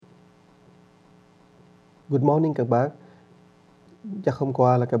Good morning các bác. Chắc hôm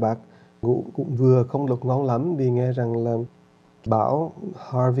qua là các bác ngủ cũng vừa không được ngon lắm vì nghe rằng là bão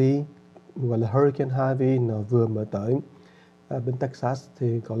Harvey, gọi là Hurricane Harvey, nó vừa mới tới bên Texas.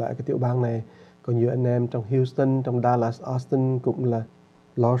 Thì có lẽ cái tiểu bang này có nhiều anh em trong Houston, trong Dallas, Austin cũng là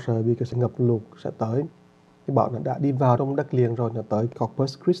lo sợ vì cái sự ngập lụt sẽ tới. Cái bão nó đã đi vào trong đất liền rồi, nó tới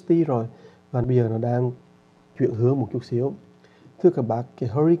Corpus Christi rồi và bây giờ nó đang chuyển hướng một chút xíu. Thưa các bác, cái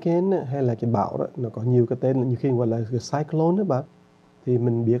hurricane hay là cái bão đó, nó có nhiều cái tên, nhiều khi gọi là cái cyclone đó bác. Thì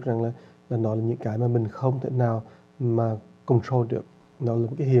mình biết rằng là nó là những cái mà mình không thể nào mà control được. Nó là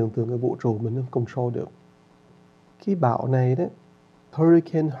một cái hiện tượng ở vũ trụ mình không control được. Cái bão này đó,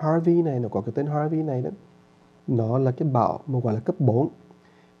 Hurricane Harvey này, nó có cái tên Harvey này đó, nó là cái bão mà gọi là cấp 4.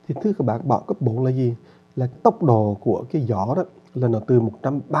 Thì thưa các bạn, bão cấp 4 là gì? Là tốc độ của cái gió đó là nó từ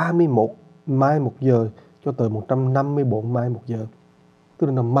 131 mile một giờ cho tới 154 mile một giờ. Tức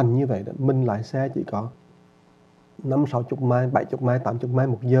là nó mạnh như vậy đó. Mình lái xe chỉ có 50-60 mile, 70 mile, 80 mile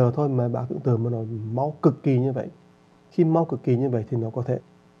một giờ thôi mà bạn tưởng tượng mà nó mau cực kỳ như vậy. Khi mau cực kỳ như vậy thì nó có thể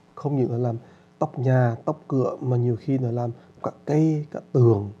không những là làm tóc nhà, tóc cửa mà nhiều khi nó làm cả cây, cả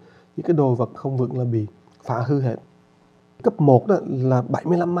tường, những cái đồ vật không vững là bị phá hư hết. Cấp 1 đó là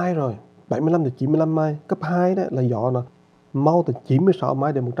 75 mile rồi, 75 đến 95 mile. Cấp 2 đó là gió nó mau từ 96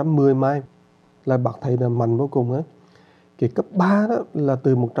 mile đến 110 mile, là bạn thấy là mạnh vô cùng á. Cái cấp 3 đó là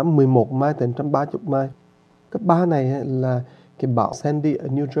từ 111 mile đến 130 mile. Cấp 3 này là cái bão Sandy ở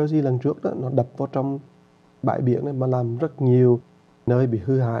New Jersey lần trước đó, nó đập vào trong bãi biển này mà làm rất nhiều nơi bị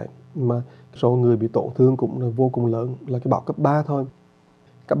hư hại, mà số người bị tổn thương cũng là vô cùng lớn, là cái bão cấp 3 thôi.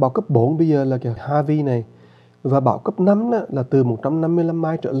 Cái bão cấp 4 bây giờ là cái Harvey này. Và bão cấp 5 đó, là từ 155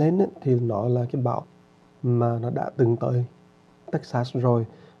 mile trở lên đó, thì nó là cái bão mà nó đã từng tới Texas rồi.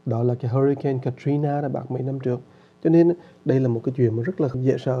 Đó là cái Hurricane Katrina đã bác mấy năm trước. Cho nên đây là một cái chuyện mà rất là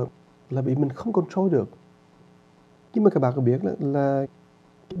dễ sợ, là vì mình không control được. Nhưng mà các bạn có biết là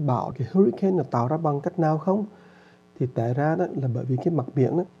cái bão, cái hurricane nó tạo ra bằng cách nào không? Thì tại ra đó là bởi vì cái mặt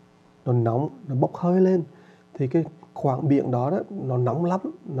biển đó, nó nóng, nó bốc hơi lên. Thì cái khoảng biển đó, nó nóng lắm,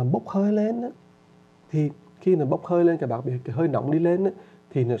 nó bốc hơi lên đó. Thì khi nó bốc hơi lên, các bạn biết cái hơi nóng đi lên đó,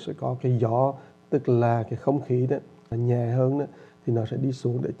 thì nó sẽ có cái gió, tức là cái không khí đó nó nhẹ hơn đó, thì nó sẽ đi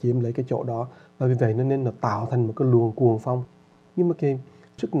xuống để chiếm lấy cái chỗ đó. Và vì vậy nên nó tạo thành một cái luồng cuồng phong. Nhưng mà cái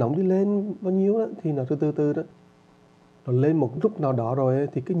sức nóng đi lên bao nhiêu đó, thì nó từ từ đó, nó lên một lúc nào đó rồi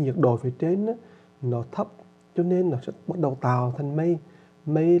thì cái nhiệt độ phía trên đó, nó thấp, cho nên nó sẽ bắt đầu tạo thành mây.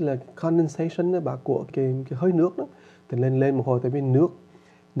 Mây là condensation đó, của cái hơi nước đó. Thì lên một hồi, tại vì nước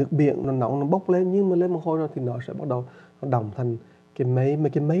biển nó nóng, nó bốc lên, nhưng mà lên một hồi rồi thì nó sẽ bắt đầu nó đọng thành cái mây. Mà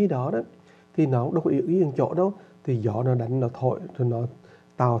cái mây đó thì nó đâu có yên chỗ đâu, thì gió nó đánh, nó thổi rồi nó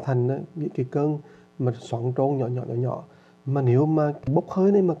tạo thành những cái cơn mà xoắn trôn nhỏ. Mà nếu mà bốc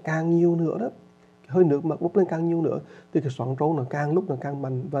hơi này mà càng nhiều nữa đó, cái hơi nước mà bốc lên càng nhiều nữa, thì cái xoắn trôn nó càng lúc nó càng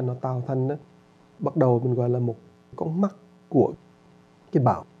mạnh, và nó tạo thành đó, bắt đầu mình gọi là một con mắt của cái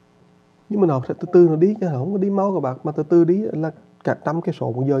bão. Nhưng mà nó sẽ từ từ nó đi, chứ không có đi mau các bạn, mà từ từ đi là cả 100 cây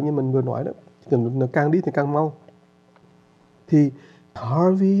số một giờ như mình vừa nói đó. Thì nó càng đi thì càng mau. Thì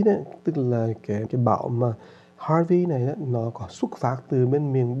Harvey đó, tức là cái bão mà Harvey này đó, nó có xuất phát từ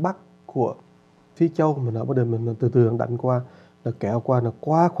bên miền Bắc của Phi Châu, mà nó bắt đầu mình từ từ đánh qua, nó kéo qua, nó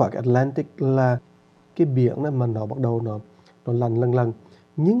qua khỏi cái Atlantic, là cái biển đó mà nó bắt đầu nó lằn lần.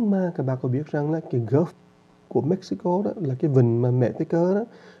 Nhưng mà các bạn có biết rằng là cái Gulf của Mexico đó, là cái vịnh mà Mexico đó,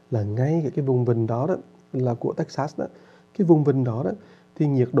 là ngay cái vùng vịnh đó là của Texas đó. Cái vùng vịnh đó thì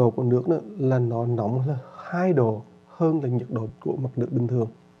nhiệt độ của nước đó là nó nóng là 2 độ hơn là nhiệt độ của mặt nước bình thường,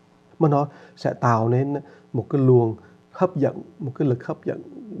 mà nó sẽ tạo nên một cái luồng hấp dẫn, một cái lực hấp dẫn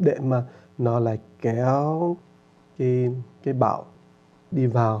để mà nó lại kéo cái bão đi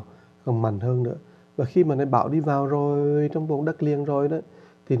vào còn mạnh hơn nữa. Và khi mà cái bão đi vào rồi trong vùng đất liền rồi đó,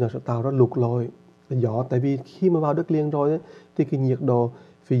 thì nó sẽ tạo ra lụt lội gió. Tại vì khi mà vào đất liền rồi đó, thì cái nhiệt độ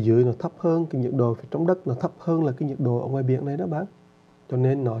phía dưới nó thấp hơn, cái nhiệt độ phía trong đất nó thấp hơn là cái nhiệt độ ở ngoài biển này đó bác. Cho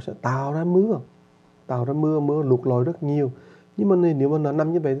nên nó sẽ tạo ra mưa lụt lội rất nhiều. Nhưng mà nếu mà nó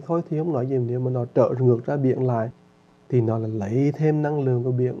nằm như vậy thì thôi thì không nói gì. Nếu mà nó trở ngược ra biển lại thì nó là lấy thêm năng lượng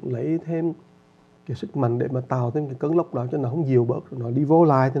của biển, lấy thêm cái sức mạnh để mà tạo thêm cái cơn lốc đó, cho nó không dịu bớt, nó đi vô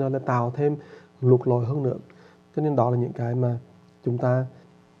lại thì nó lại tạo thêm lụt lội hơn nữa. Cho nên đó là những cái mà chúng ta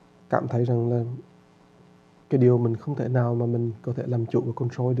cảm thấy rằng là cái điều mình không thể nào mà mình có thể làm chủ và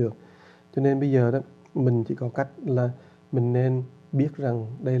control được. Cho nên bây giờ đó, mình chỉ có cách là mình nên biết rằng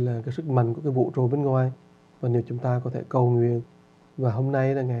đây là cái sức mạnh của cái vũ trụ bên ngoài, và nếu chúng ta có thể cầu nguyện. Và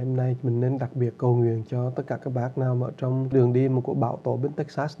ngày hôm nay mình nên đặc biệt cầu nguyện cho tất cả các bác nào mà ở trong đường đi mà của bão tổ bên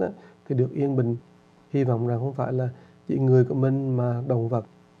Texas đó, thì được yên bình. Hy vọng rằng không phải là chỉ người của mình mà động vật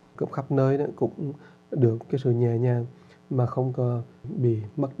khắp nơi đó cũng được cái sự nhẹ nhàng mà không có bị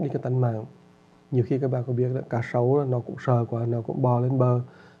mất đi cái tánh mạng. Nhiều khi các bạn có biết là cá sấu nó cũng sợ quá, nó cũng bò lên bờ,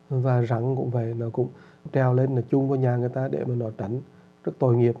 và rắn cũng vậy, nó cũng trèo lên nó chui vào nhà người ta để mà nó tránh, rất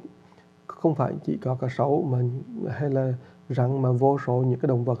tội nghiệp. Không phải chỉ có cá sấu mà hay là rắn, mà vô số những cái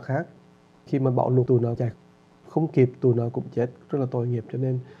động vật khác, khi mà bão lụt tụi nó chạy không kịp, tụi nó cũng chết, rất là tội nghiệp. Cho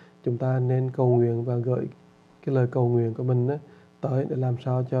nên chúng ta nên cầu nguyện và gửi cái lời cầu nguyện của mình tới để làm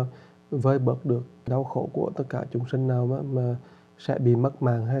sao cho vơi bớt được đau khổ của tất cả chúng sinh nào mà sẽ bị mất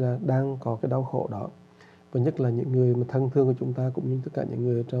mạng hay là đang có cái đau khổ đó. Và nhất là những người mà thân thương của chúng ta, cũng như tất cả những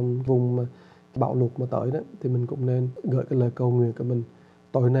người trong vùng mà bão lụt mà tới đó, thì mình cũng nên gửi cái lời cầu nguyện của mình.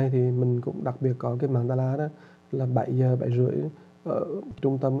 Tối nay thì mình cũng đặc biệt có cái Mandala đó là 7 giờ 7 rưỡi ở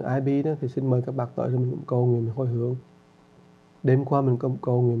trung tâm IB đó, thì xin mời các bạn tới rồi mình cũng cầu nguyện, mình hồi hướng. Đêm qua mình cũng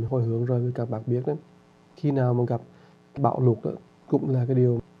cầu nguyện, mình hồi hướng rồi, với các bạn biết đó, khi nào mà gặp bão lụt đó cũng là cái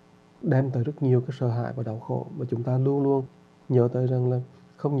điều đem tới rất nhiều cái sợ hãi và đau khổ, và chúng ta luôn luôn nhớ tới rằng là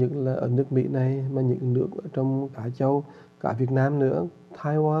không những là ở nước Mỹ này mà những nước ở trong cả châu, cả Việt Nam nữa,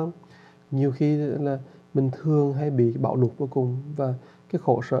 Taiwan, nhiều khi là mình thường hay bị bão lụt vô cùng. Và cái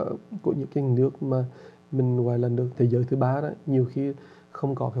khổ sở của những cái nước mà mình gọi là nước thế giới thứ ba đó, nhiều khi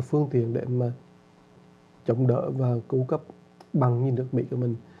không có cái phương tiện để mà chống đỡ và cứu cấp bằng như nước Mỹ của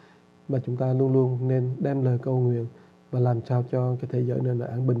mình. Mà chúng ta luôn luôn nên đem lời cầu nguyện và làm sao cho cái thế giới này nó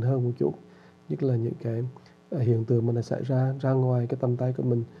an bình hơn một chút. Nhất là những cái hiện tượng mà nó xảy ra ngoài cái tầm tay của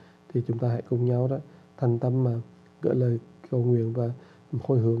mình, thì chúng ta hãy cùng nhau đó thành tâm mà gửi lời cầu nguyện và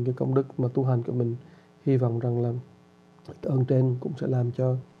hồi hướng cái công đức mà tu hành của mình. Hy vọng rằng là ơn trên cũng sẽ làm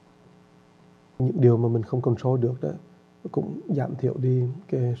cho những điều mà mình không control được đó cũng giảm thiểu đi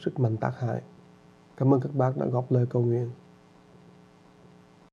cái sức mạnh tác hại. Cảm ơn các bác đã góp lời cầu nguyện.